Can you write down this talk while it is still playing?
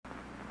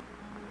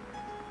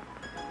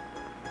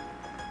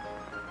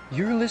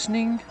You're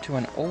listening to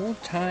an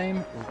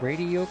old-time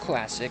radio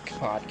classic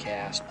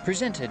podcast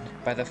presented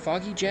by the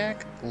Foggy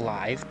Jack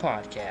Live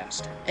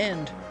Podcast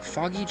and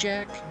Foggy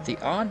Jack, the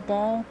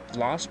oddball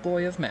lost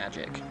boy of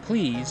magic.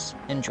 Please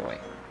enjoy.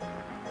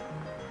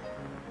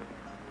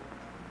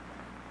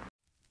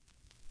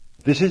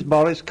 This is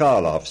Boris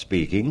Karloff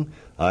speaking.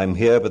 I'm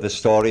here with a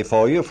story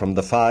for you from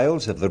the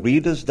files of the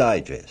Reader's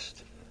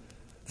Digest.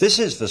 This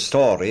is the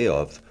story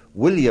of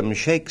William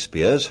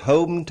Shakespeare's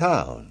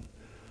Hometown.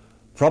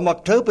 From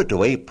October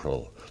to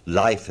April,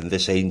 life in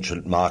this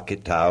ancient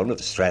market town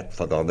of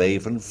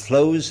Stratford-on-Avon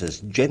flows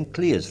as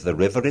gently as the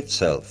river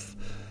itself.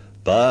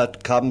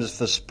 But comes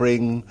the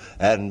spring,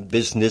 and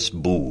business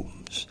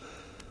booms.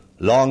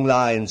 Long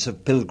lines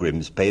of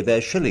pilgrims pay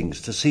their shillings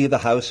to see the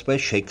house where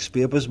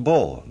Shakespeare was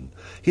born,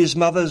 his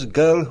mother's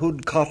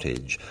girlhood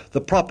cottage,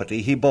 the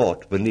property he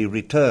bought when he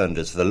returned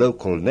as the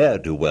local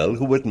ne'er-do-well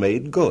who had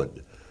made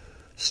good.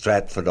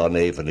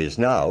 Stratford-on-Avon is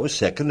now,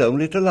 second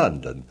only to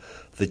London,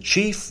 the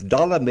chief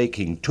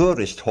dollar-making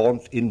tourist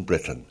haunt in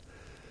Britain.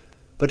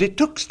 But it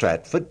took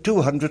Stratford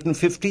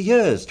 250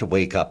 years to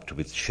wake up to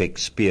its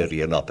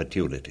Shakespearean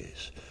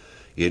opportunities.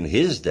 In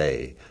his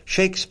day,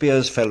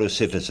 Shakespeare's fellow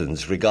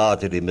citizens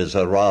regarded him as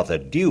a rather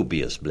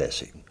dubious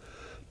blessing.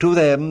 To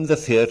them, the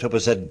theatre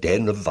was a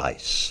den of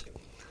vice.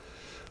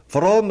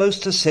 For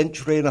almost a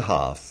century and a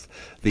half,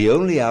 the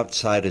only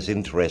outsiders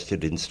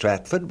interested in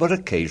Stratford were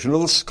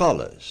occasional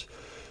scholars.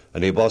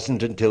 And it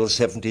wasn't until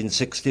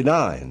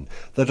 1769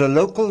 that a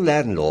local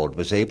landlord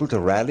was able to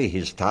rally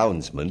his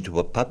townsmen to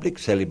a public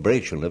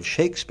celebration of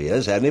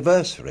Shakespeare's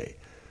anniversary.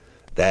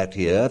 That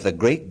year, the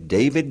great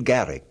David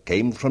Garrick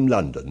came from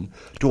London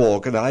to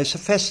organize a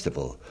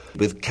festival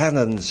with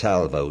cannon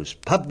salvos,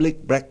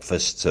 public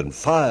breakfasts, and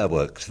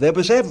fireworks. There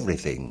was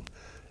everything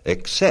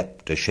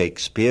except a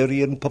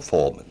Shakespearean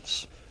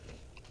performance.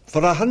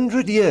 For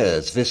 100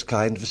 years, this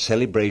kind of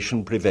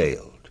celebration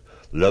prevailed.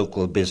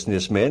 Local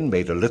businessmen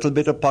made a little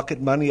bit of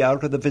pocket money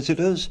out of the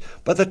visitors,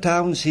 but the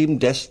town seemed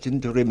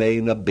destined to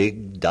remain a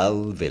big,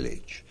 dull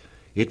village.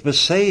 It was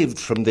saved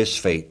from this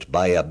fate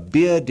by a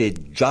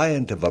bearded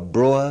giant of a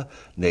brewer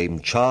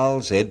named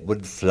Charles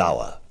Edward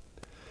Flower.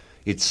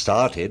 It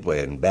started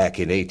when, back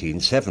in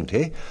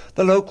 1870,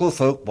 the local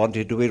folk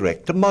wanted to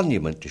erect a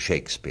monument to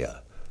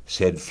Shakespeare.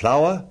 Said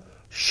Flower,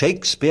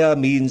 "Shakespeare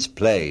means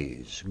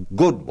plays,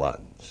 good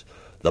ones.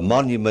 The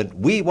monument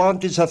we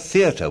want is a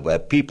theatre where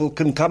people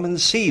can come and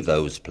see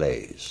those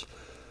plays."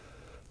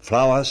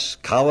 Flower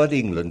scoured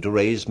England to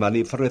raise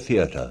money for a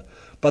theatre,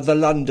 but the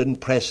London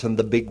press and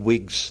the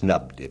bigwigs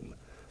snubbed him.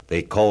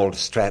 They called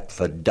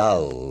Stratford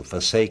dull,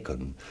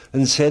 forsaken,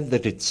 and said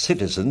that its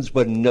citizens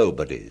were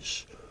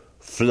nobodies.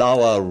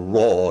 Flower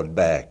roared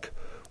back,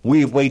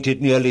 "We've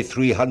waited nearly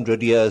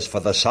 300 years for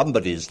the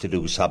somebodies to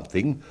do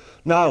something.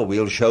 Now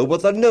we'll show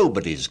what the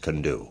nobodies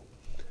can do."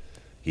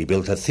 He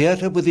built a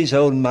theatre with his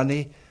own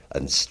money,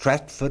 and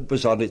Stratford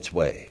was on its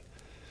way.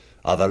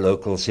 Other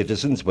local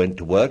citizens went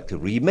to work to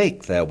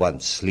remake their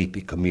once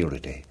sleepy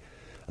community,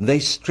 and they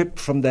stripped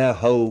from their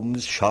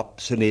homes,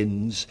 shops, and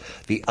inns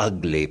the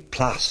ugly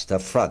plaster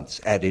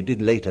fronts added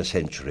in later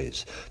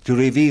centuries to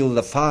reveal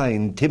the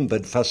fine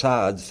timbered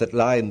facades that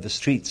lined the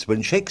streets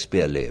when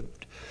Shakespeare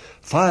lived.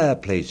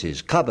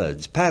 Fireplaces,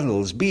 cupboards,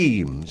 panels,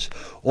 beams,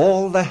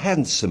 all the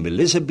handsome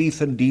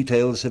Elizabethan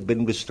details have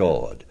been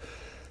restored.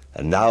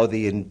 And now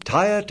the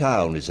entire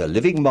town is a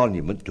living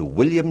monument to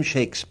William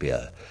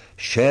Shakespeare,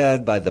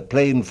 shared by the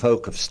plain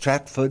folk of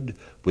Stratford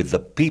with the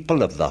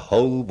people of the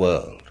whole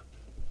world.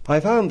 I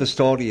found the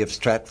story of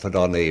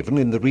Stratford-on-Avon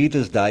in the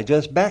Reader's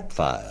Digest back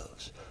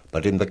files,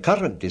 but in the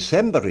current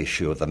December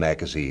issue of the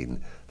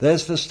magazine,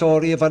 there's the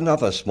story of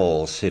another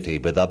small city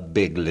with a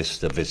big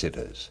list of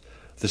visitors.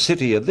 The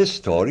city of this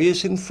story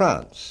is in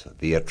France.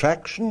 The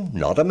attraction,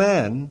 not a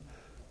man,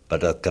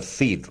 but a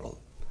cathedral.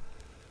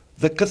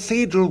 The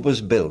cathedral was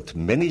built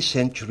many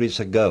centuries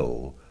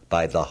ago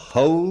by the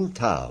whole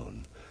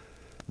town.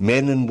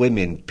 Men and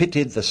women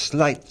pitted the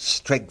slight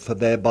strength of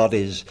their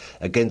bodies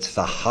against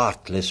the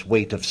heartless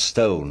weight of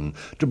stone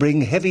to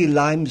bring heavy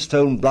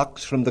limestone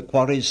blocks from the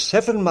quarries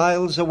 7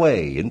 miles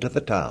away into the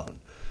town.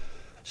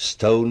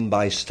 Stone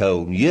by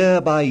stone,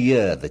 year by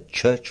year, the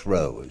church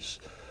rose.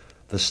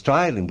 The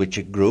style in which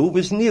it grew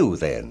was new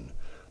then.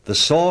 The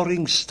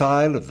soaring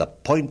style of the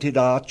pointed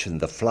arch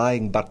and the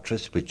flying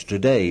buttress, which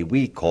today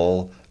we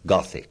call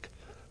Gothic,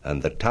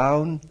 and the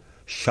town,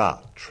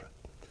 Chartres.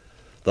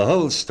 The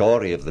whole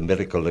story of the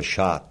miracle of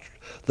Chartres,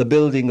 the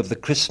building of the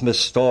Christmas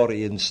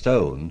story in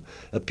stone,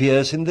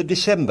 appears in the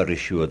December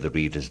issue of the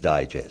Reader's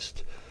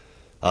Digest.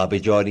 I'll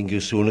be joining you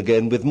soon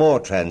again with more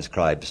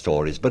transcribed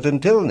stories, but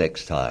until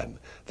next time,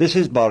 this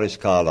is Boris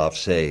Karloff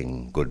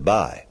saying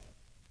goodbye.